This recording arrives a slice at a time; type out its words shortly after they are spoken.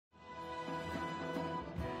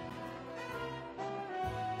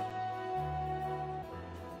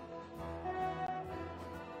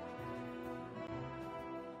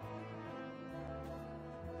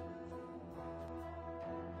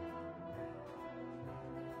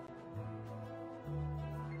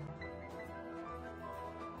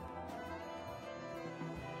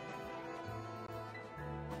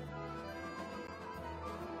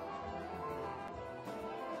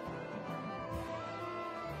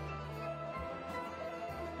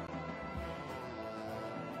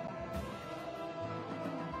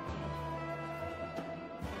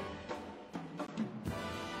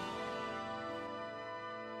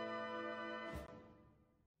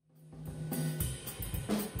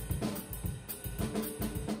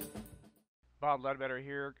Bob Ledbetter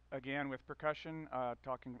here again with percussion,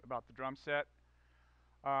 talking about the drum set.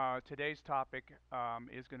 Today's topic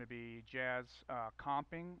is going to be jazz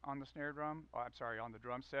comping on the snare drum. I'm sorry, on the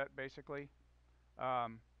drum set, basically.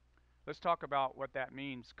 Um, let's talk about what that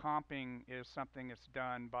means. Comping is something that's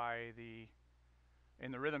done by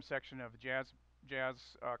in the rhythm section of jazz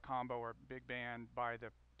combo or big band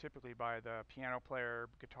typically by the piano player,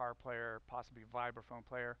 guitar player, possibly vibraphone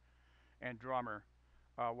player, and drummer,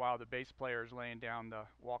 while the bass player is laying down the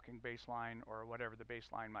walking bass line or whatever the bass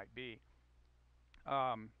line might be.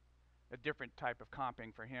 Um, a different type of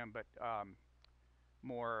comping for him, but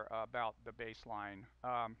more about the bass line.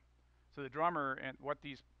 So the drummer and what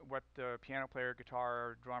the piano player,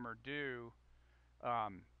 guitar, drummer do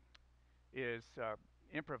um, is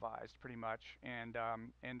improvised pretty much, and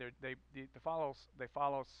they follow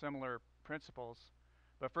similar principles.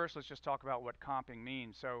 But first, let's just talk about what comping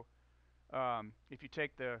means. So if you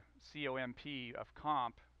take the COMP of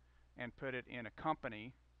comp and put it in a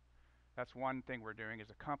company, that's one thing we're doing is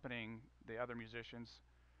accompanying the other musicians.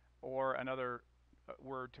 Or another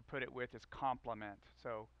word to put it with is complement.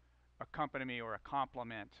 So accompany me or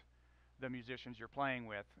complement the musicians you're playing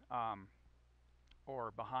with,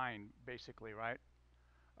 or behind, basically, right?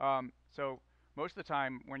 So most of the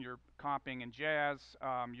time when you're comping in jazz,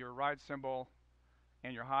 your ride cymbal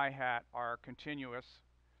and your hi-hat are continuous,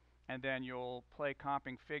 and then you'll play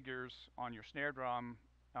comping figures on your snare drum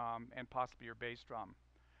and possibly your bass drum.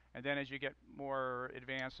 And then as you get more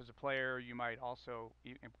advanced as a player, you might also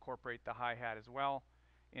incorporate the hi-hat as well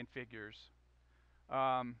in figures.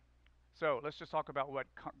 Um, so let's just talk about what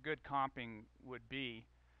good comping would be,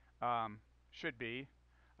 should be.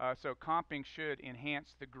 So comping should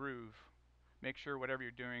enhance the groove. Make sure whatever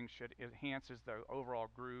you're doing should enhances the overall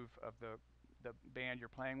groove of the band you're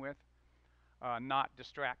playing with, not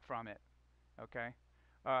distract from it. Okay.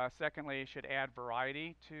 Secondly, it should add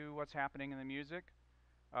variety to what's happening in the music,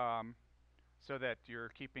 um, so that you're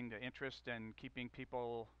keeping the interest and keeping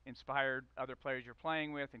people inspired, other players you're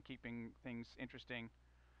playing with, and keeping things interesting.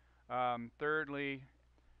 Thirdly,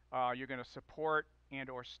 you're going to support and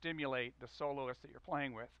or stimulate the soloist that you're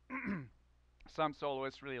playing with. Some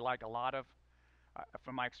soloists really like a lot of,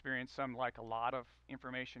 from my experience, some like a lot of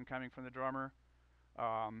information coming from the drummer.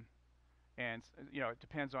 Um, and it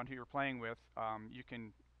depends on who you're playing with. You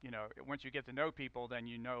can, once you get to know people, then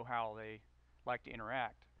you know how they like to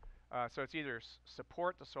interact. So it's either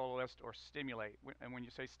support the soloist or stimulate. And when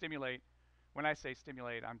you say stimulate, when I say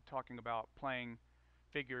stimulate, I'm talking about playing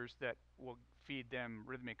figures that will feed them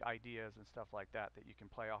rhythmic ideas and stuff like that that you can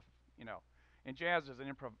play off. You know, and jazz is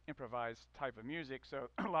an improvised type of music, so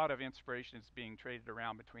a lot of inspiration is being traded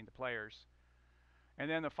around between the players. And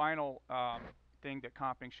then the final thing that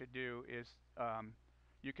comping should do is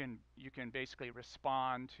you can basically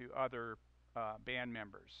respond to other band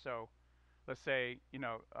members. So let's say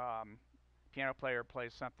piano player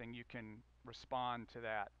plays something, you can respond to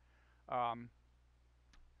that. Um,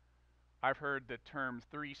 I've heard the term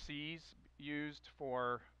 3 C's used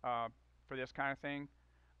for this kind of thing.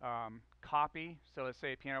 Copy. So let's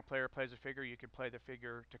say a piano player plays a figure, you could play the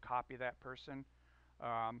figure to copy that person.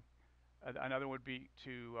 Um, Another would be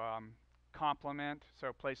to complement.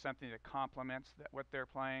 So play something that complements what they're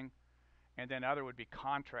playing. And then other would be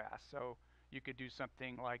contrast. So you could do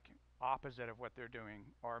something like opposite of what they're doing,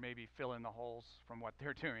 or maybe fill in the holes from what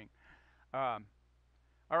they're doing. Um,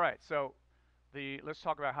 all right, so let's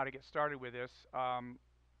talk about how to get started with this.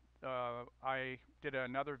 I did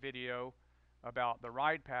another video about the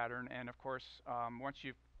ride pattern, and of course, once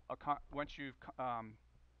you've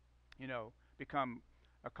become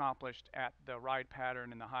accomplished at the ride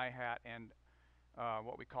pattern and the hi-hat and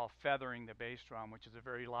what we call feathering the bass drum, which is a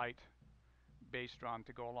very light bass drum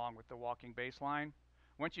to go along with the walking bass line.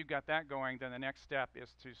 Once you've got that going, then the next step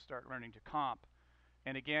is to start learning to comp.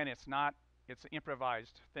 And again, it's an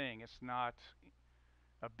improvised thing. It's not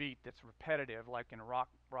a beat that's repetitive like in rock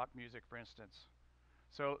music, for instance.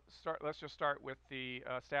 So let's just start with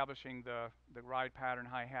establishing the ride pattern,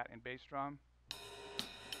 hi-hat, and bass drum.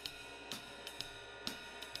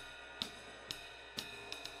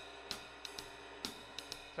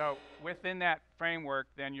 So within that framework,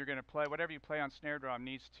 then you're going to play whatever you play on snare drum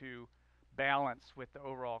needs to balance with the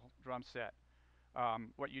overall drum set.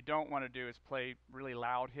 What you don't want to do is play really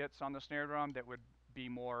loud hits on the snare drum that would be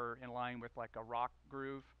more in line with like a rock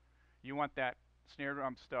groove. You want that snare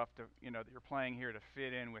drum stuff that you're playing here to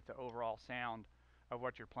fit in with the overall sound of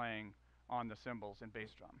what you're playing on the cymbals and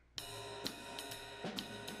bass drum.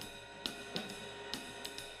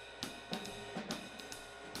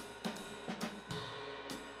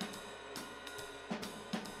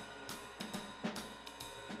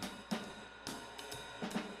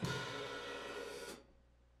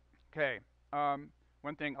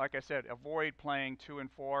 one thing, like I said, avoid playing 2 and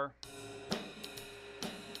 4.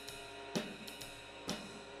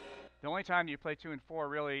 The only time you play 2 and 4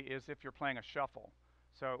 really is if you're playing a shuffle.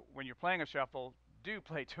 So when you're playing a shuffle, do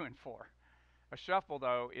play 2 and 4. A shuffle,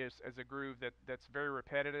 though, is a groove that's very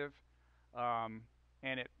repetitive, and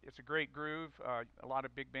it's a great groove. A lot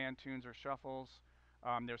of big band tunes are shuffles.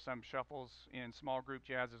 There's some shuffles in small group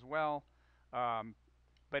jazz as well.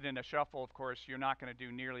 But in a shuffle, of course, you're not going to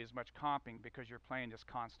do nearly as much comping because you're playing this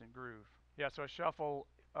constant groove. Yeah, so a shuffle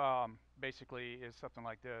basically is something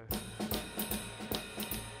like this.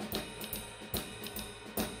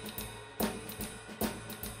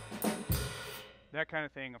 That kind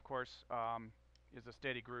of thing, of course, is a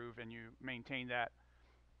steady groove, and you maintain that.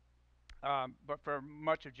 But for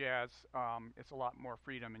much of jazz, it's a lot more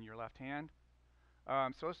freedom in your left hand.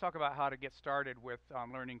 So let's talk about how to get started with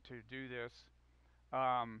learning to do this.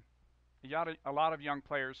 A lot of young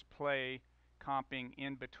players play comping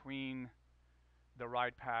in between the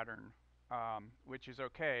ride pattern, which is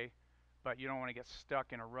okay, but you don't want to get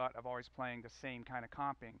stuck in a rut of always playing the same kind of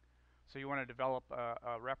comping. So you want to develop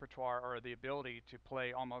a repertoire or the ability to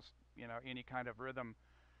play almost any kind of rhythm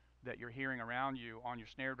that you're hearing around you on your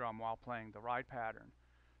snare drum while playing the ride pattern.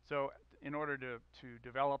 So in order to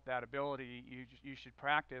develop that ability, you should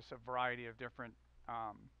practice a variety of different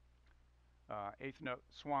eighth note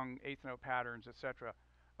swung, eighth note patterns, etc.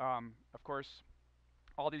 Of course,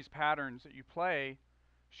 all these patterns that you play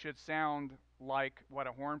should sound like what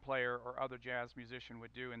a horn player or other jazz musician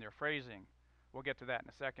would do in their phrasing. We'll get to that in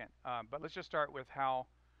a second. But let's just start with how,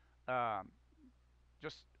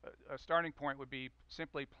 just a starting point would be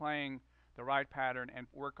simply playing the ride pattern and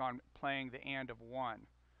work on playing the and of 1.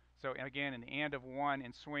 So and again, an and of 1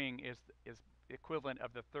 in swing is equivalent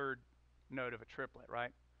of the third note of a triplet,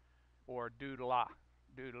 right? Or do-da-la,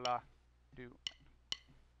 do-da-la, do.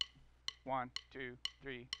 1, 2,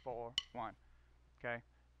 3, 4, 1. Okay?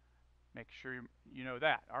 Make sure you know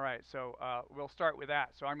that. All right, so we'll start with that.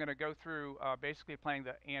 So I'm going to go through basically playing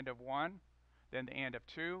the and of 1, then the and of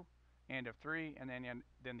 2, and of 3, and then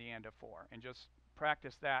the and of 4. And just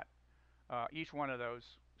practice that, each one of those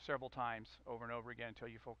several times over and over again until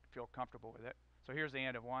you feel comfortable with it. So here's the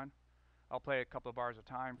and of 1. I'll play a couple of bars at a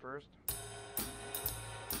time first.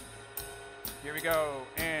 Here we go.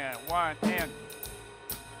 And 1, and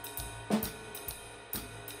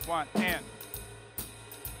 1, and.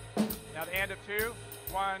 Now the and of 2,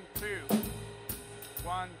 1, 2,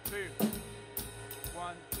 1, 2,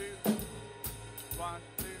 1, 2, 1,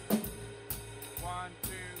 2, 1,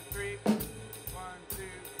 2, 3, 1, 2,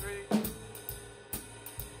 3.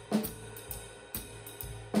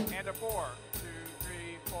 And a 4, 2,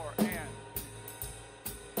 3, 4, and.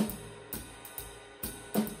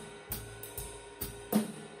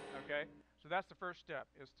 Okay, so that's the first step,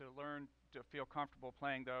 is to learn to feel comfortable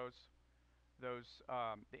playing the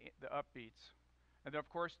upbeats. And then of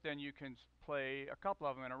course then you can play a couple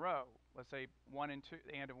of them in a row. Let's say 1 and 2,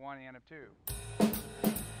 the and of 1, and of 2.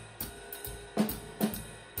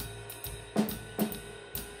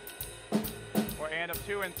 Or and of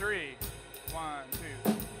 2 and 3. 1,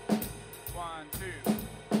 2. 1, 2.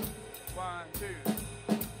 1, 2.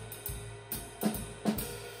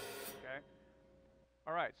 Okay.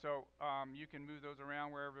 All right, so you can move those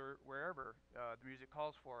around wherever the music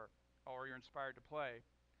calls for, or you're inspired to play.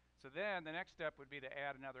 So then the next step would be to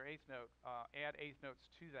add another eighth note, add eighth notes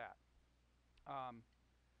to that.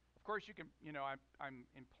 Of course, you can, I'm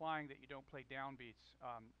implying that you don't play downbeats.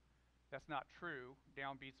 That's not true.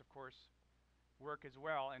 Downbeats, of course, work as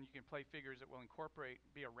well, and you can play figures that will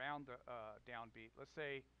be around the downbeat. Let's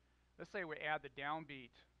say we add the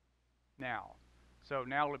downbeat now. So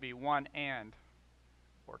now it'll be 1 and,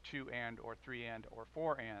 or 2 and, or 3 and, or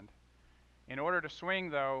 4 and. In order to swing,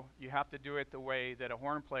 though, you have to do it the way that a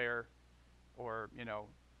horn player or,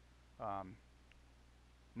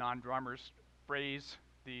 non-drummers phrase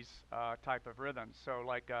these type of rhythms. So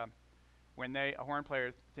like when a horn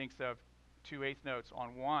player thinks of 2 eighth notes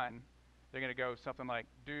on 1, they're going to go something like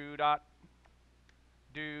do-dot,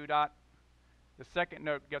 do-dot. The second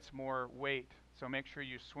note gets more weight, so make sure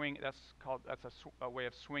you swing. That's a way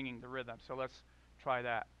of swinging the rhythm. So let's try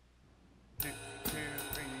that. 2, 2,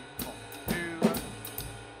 3, 4.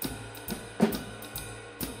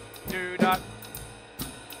 Do dot,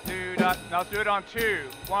 do dot. Now let's do it on 2.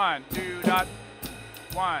 1, do dot,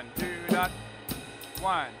 1, do dot,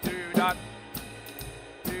 1, do dot,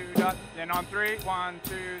 do dot. Then on 3, 1,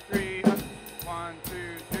 2, 3, 1, 2,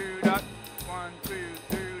 do dot, 1, 2,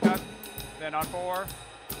 do dot. Then on 4,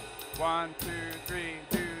 1, 2, 3,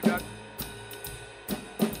 do dot.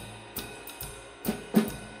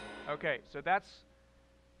 Okay, so that's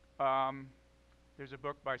There's a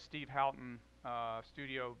book by Steve Houghton,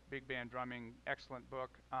 Studio Big Band Drumming, excellent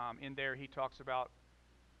book. In there he talks about,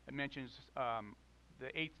 it mentions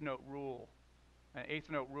the eighth note rule. An eighth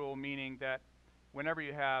note rule meaning that whenever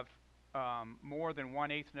you have more than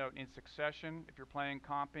one eighth note in succession, if you're playing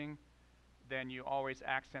comping, then you always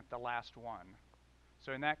accent the last one.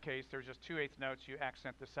 So in that case, there's just two eighth notes, you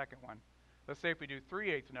accent the second one. Let's say if we do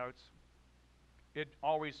three eighth notes, it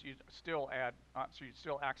always, you still add, so you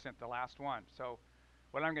still accent the last one. So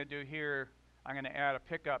what I'm going to do here, I'm going to add a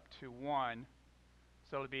pickup to 1.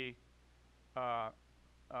 So it'll be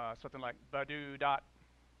something like ba-doo dot,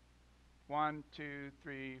 1, 2,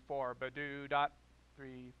 3, 4, ba-doo dot,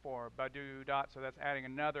 3, 4, ba-doo dot. So that's adding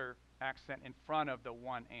another accent in front of the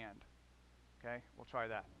one and. Okay, we'll try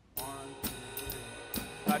that. 1, 2, 3,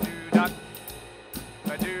 ba-doo dot,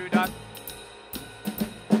 ba-doo dot.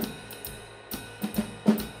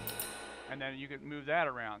 And then you could move that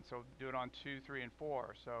around. So do it on 2, 3, and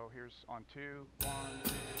 4. So here's on 2, 1, 2,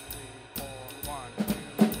 3, 4, 1,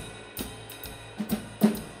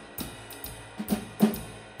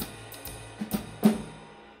 2.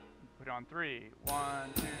 Put it on 3,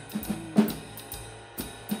 1, 2,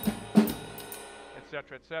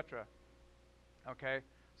 etc., etc. Okay,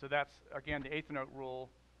 so that's again the eighth note rule.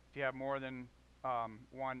 If you have more than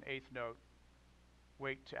one eighth note,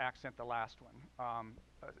 wait to accent the last one,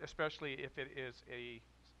 especially if it is a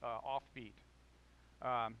offbeat.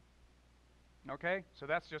 Okay, so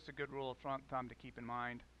that's just a good rule of thumb to keep in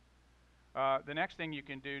mind. The next thing you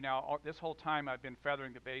can do now, this whole time I've been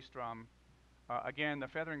feathering the bass drum. Again, the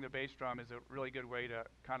feathering the bass drum is a really good way to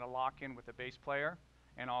kind of lock in with the bass player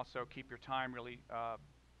and also keep your time really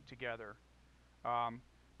together.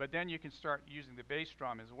 But then you can start using the bass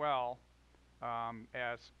drum as well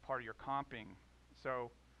as part of your comping.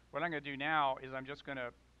 So what I'm going to do now is I'm just going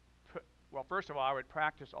to put, well, first of all, I would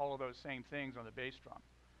practice all of those same things on the bass drum.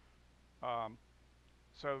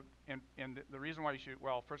 And the reason why you should,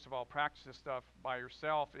 well, first of all, practice this stuff by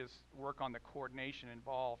yourself is work on the coordination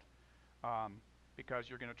involved, because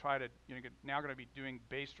you're going to try to, you're now going to be doing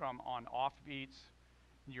bass drum on off beats.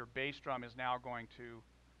 Your bass drum is now going to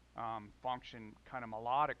function kind of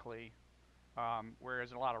melodically,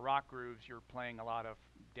 whereas in a lot of rock grooves, you're playing a lot of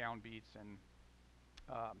downbeats and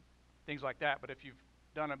things like that. But if you've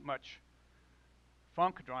done much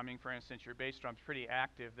funk drumming, for instance, your bass drum's pretty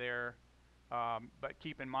active there. But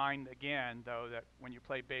keep in mind, again, though, that when you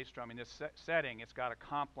play bass drum in this setting, it's got to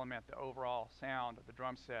complement the overall sound of the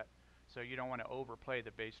drum set, so you don't want to overplay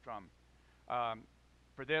the bass drum.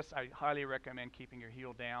 For this, I highly recommend keeping your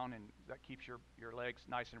heel down, and that keeps your legs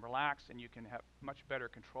nice and relaxed, and you can have much better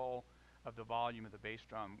control of the volume of the bass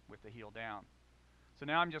drum with the heel down. So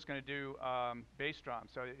now I'm just going to do bass drum.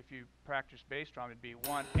 So if you practice bass drum, it'd be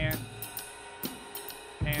 1 and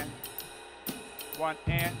 1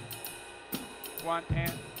 and 1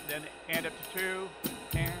 and up to 2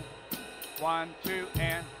 and 1, 2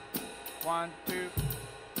 and 1, 2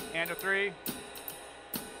 and a 3,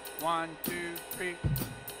 1, 2, 3.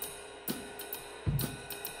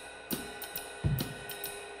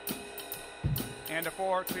 And a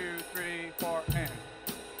 4, 2, 3, 4 and.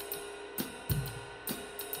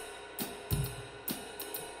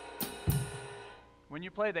 When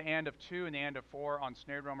you play the and of 2 and the and of 4 on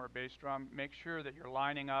snare drum or bass drum, make sure that you're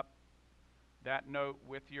lining up that note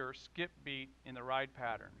with your skip beat in the ride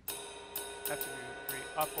pattern. That's 2, 3,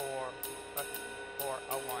 a 4, a 4,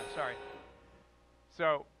 a 1. Sorry.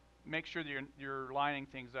 So make sure that you're lining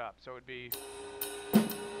things up. So it would be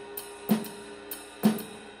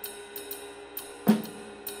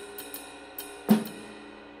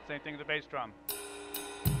same thing with the bass drum.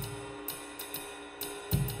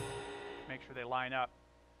 Make sure they line up.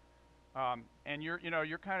 And your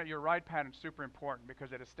ride pattern is super important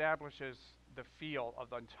because it establishes the feel of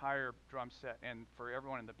the entire drum set and for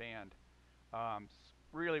everyone in the band.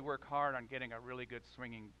 Really work hard on getting a really good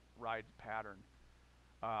swinging ride pattern.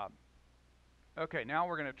 Okay, now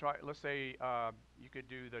we're going to try, let's say you could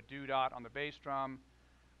do the do dot on the bass drum,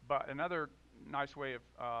 but another nice way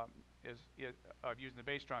of using the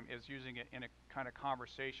bass drum is using it in a kind of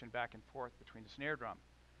conversation back and forth between the snare drum.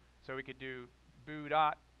 So we could do boo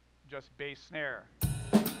dot, just bass snare,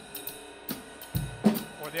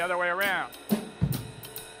 or the other way around.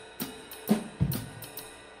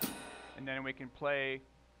 And then we can play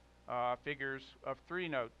figures of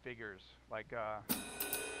 3-note figures, like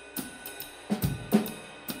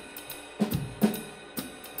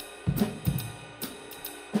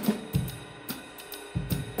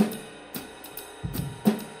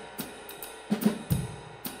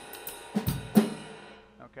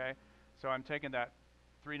so I'm taking that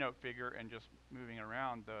 3-note figure and just moving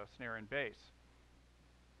around the snare and bass.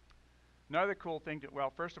 Another cool thing, well,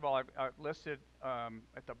 first of all, I've listed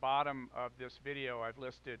at the bottom of this video, I've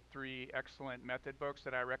listed 3 excellent method books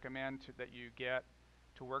that I recommend that you get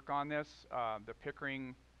to work on this. The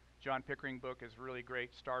John Pickering book is a really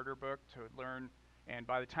great starter book to learn, and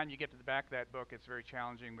by the time you get to the back of that book, it's very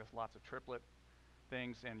challenging with lots of triplet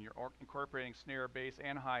things, and you're incorporating snare, bass,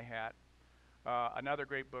 and hi-hat. Another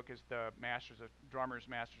great book is the Drummers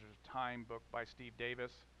Masters of Time book by Steve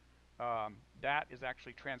Davis. That is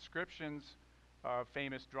actually transcriptions of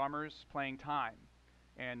famous drummers playing time,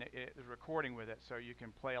 and it is recording with it, so you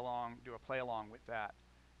can play along, do a play along with that.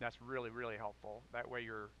 That's really, really helpful. That way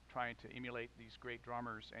you're trying to emulate these great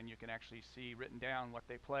drummers, and you can actually see written down what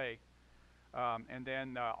they play. And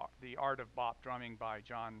then The Art of Bop Drumming by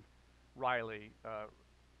John Riley,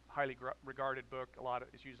 highly regarded book.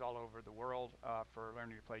 It's used all over the world for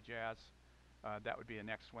learning to play jazz. That would be the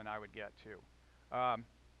next one I would get to.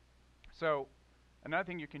 So another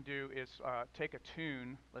thing you can do is take a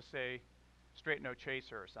tune, let's say Straight No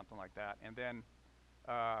Chaser or something like that, and then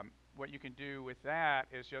what you can do with that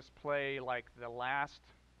is just play like the last,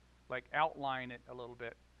 like outline it a little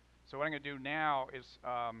bit. So what I'm going to do now is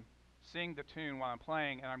sing the tune while I'm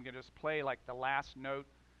playing, and I'm going to just play like the last note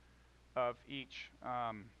of each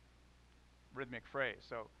rhythmic phrase.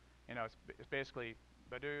 So, you know, it's basically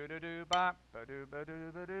ba-do-da-do bop,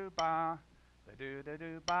 ba-do-ba-do-ba-do ba,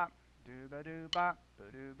 ba-do-da-do bop, do-ba-do-bop,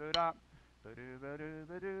 ba-do-ba-dop,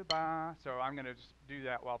 ba-do-ba-do-ba-do ba. So I'm going to just do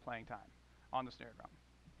that while playing time on the snare drum.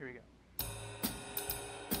 Here we go.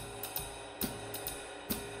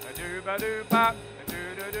 Ba-do-ba-do bop,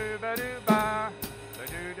 ba-do-da-do-ba-do ba,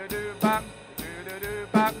 ba-do-da-do bop, ba-do-da-do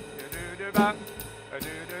bop, ba-do-da bop,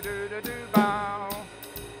 ba-do-da-do-da-do bow.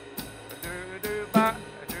 Ba-do-da-do bop,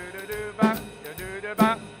 ba-do-da-do bop, ba-do-da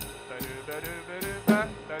bop, ba-do-ba-do-ba-do bop,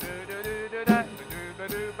 ba-do-da-do-da-da,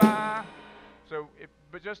 ba-do-ba-do ba. So,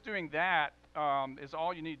 but just doing that is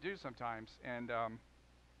all you need to do sometimes. And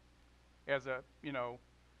as a, you know,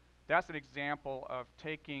 that's an example of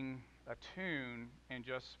taking a tune and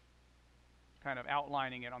just kind of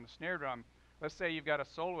outlining it on the snare drum. Let's say you've got a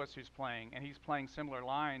soloist who's playing, and he's playing similar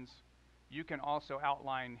lines. You can also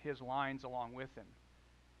outline his lines along with him.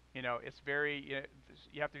 You know,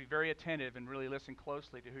 you have to be very attentive and really listen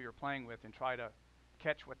closely to who you're playing with and try to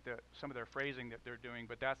catch what some of their phrasing that they're doing,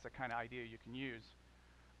 but that's the kind of idea you can use.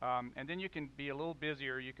 And then you can be a little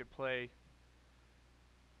busier. You could play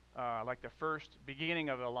like the beginning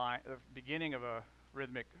of a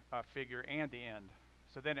rhythmic figure and the end.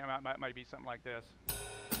 So then it might be something like this.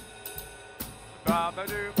 Ba ba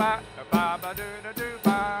do ba, ba ba do da do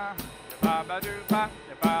ba, ba ba do ba,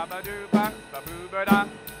 ba ba do ba, ba boo ba da,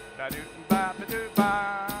 da do ba ba do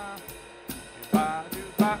ba, ba do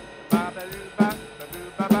ba, ba ba do ba, ba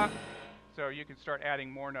boo ba ba. So you can start adding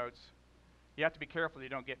more notes. You have to be careful you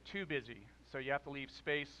don't get too busy. So you have to leave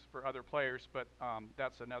space for other players, but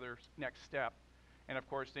that's another next step. And of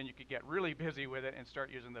course, then you could get really busy with it and start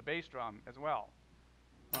using the bass drum as well.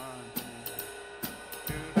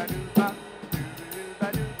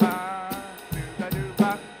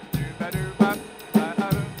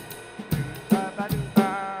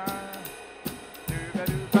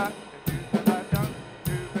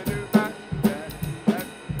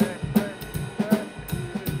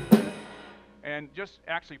 And just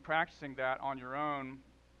actually practicing that on your own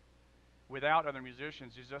without other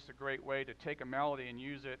musicians is just a great way to take a melody and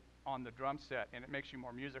use it on the drum set, and it makes you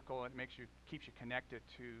more musical. It keeps you connected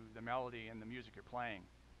to the melody and the music you're playing.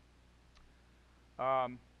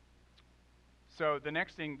 So the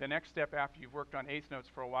next step after you've worked on eighth notes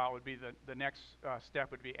for a while would be the next step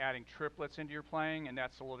would be adding triplets into your playing, and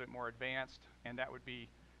that's a little bit more advanced, and that would be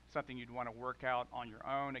something you'd want to work out on your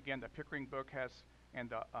own. Again, the Pickering book has,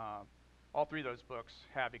 and all 3 of those books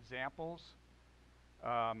have examples.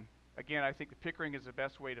 Again, I think the Pickering is the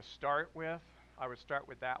best way to start with. I would start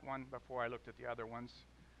with that one before I looked at the other ones.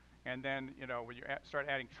 And then, you know, when you start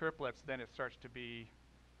adding triplets, then it starts to be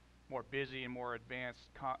more busy and more advanced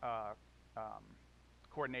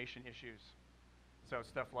coordination issues. So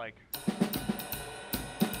stuff like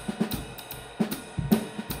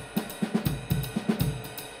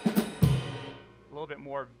a little bit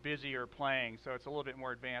more busier playing, so it's a little bit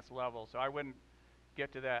more advanced level. So I wouldn't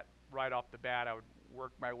get to that right off the bat. I would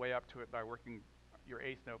work my way up to it by working your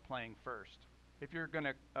eighth note playing first. If you're going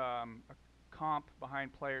to comp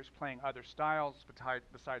behind players playing other styles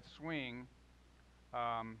besides swing,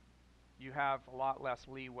 you have a lot less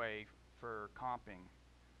leeway for comping.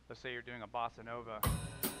 Let's say you're doing a bossa nova.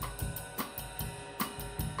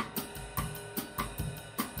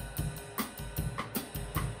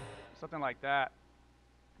 Something like that.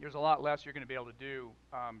 There's a lot less you're going to be able to do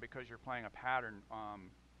because you're playing a pattern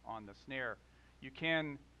on the snare. You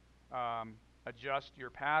can adjust your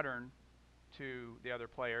pattern to the other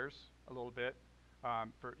players a little bit.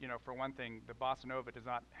 For one thing, the bossa nova does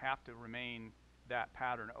not have to remain that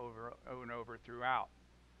pattern over and over throughout.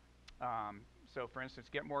 So, for instance,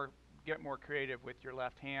 get more creative with your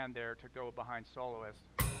left hand there to go behind soloist.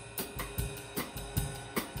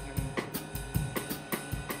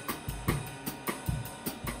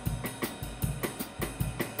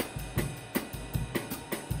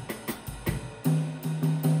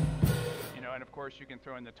 And of course, you can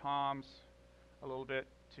throw in the toms a little bit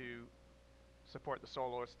to support the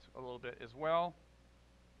soloist a little bit as well.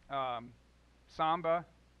 Samba,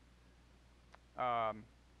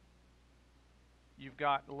 you've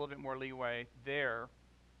got a little bit more leeway there,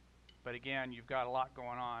 but again, you've got a lot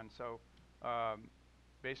going on. So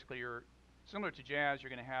basically, you're similar to jazz. You're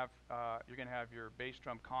going to have your bass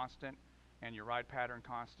drum constant and your ride pattern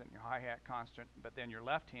constant, and your hi-hat constant, but then your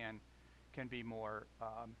left hand can be more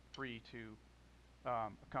free to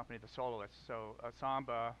accompany the soloist. So a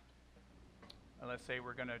samba, let's say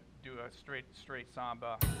we're going to do a straight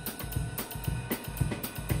samba.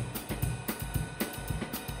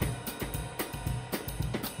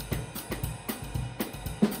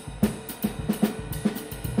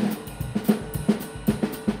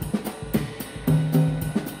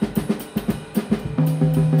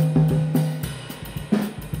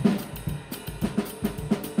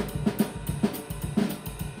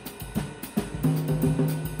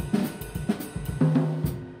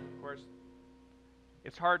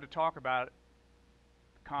 It's hard to talk about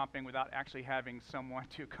comping without actually having someone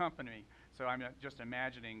to accompany me. So I'm just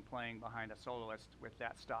imagining playing behind a soloist with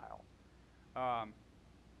that style.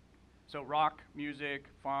 So rock music,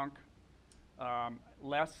 funk,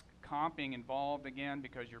 less comping involved again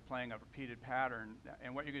because you're playing a repeated pattern.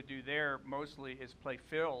 And what you're going to do there mostly is play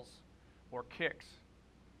fills or kicks.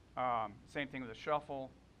 Same thing with a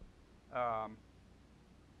shuffle.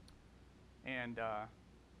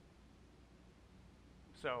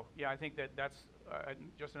 So yeah, I think that's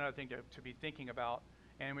just another thing to be thinking about.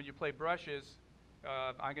 And when you play brushes,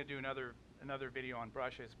 I'm going to do another video on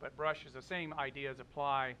brushes. But brushes, the same ideas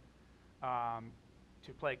apply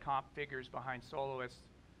to play comp figures behind soloists.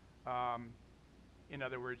 In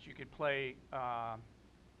other words, you could play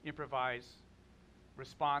improvise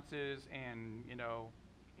responses and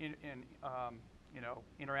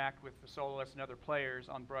interact with the soloist and other players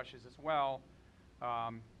on brushes as well.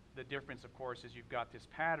 The difference, of course, is you've got this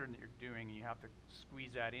pattern that you're doing, and you have to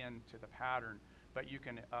squeeze that into the pattern. But you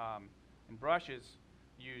can, in brushes,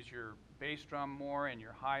 use your bass drum more and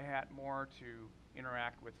your hi-hat more to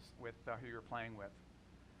interact with who you're playing with.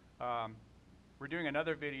 We're doing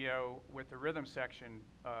another video with the rhythm section,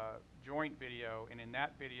 joint video, and in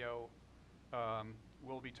that video, I'll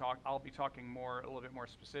be talking a little bit more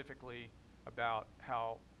specifically about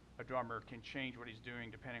how a drummer can change what he's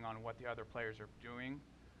doing depending on what the other players are doing.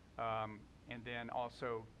 And then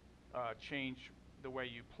also change the way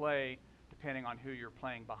you play depending on who you're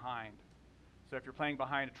playing behind. So if you're playing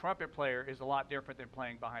behind a trumpet player, is a lot different than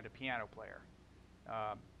playing behind a piano player.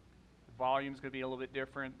 The volume's going to be a little bit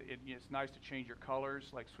different. It's nice to change your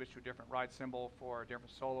colors, like switch to a different ride cymbal for a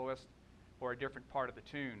different soloist or a different part of the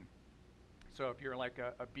tune. So if you're like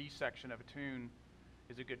a B section of a tune,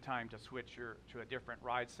 is a good time to switch to a different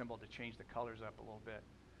ride cymbal to change the colors up a little bit.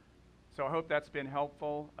 So I hope that's been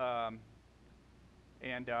helpful.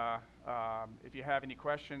 If you have any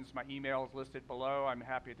questions, my email is listed below. I'm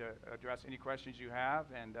happy to address any questions you have.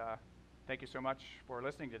 And thank you so much for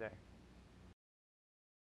listening today.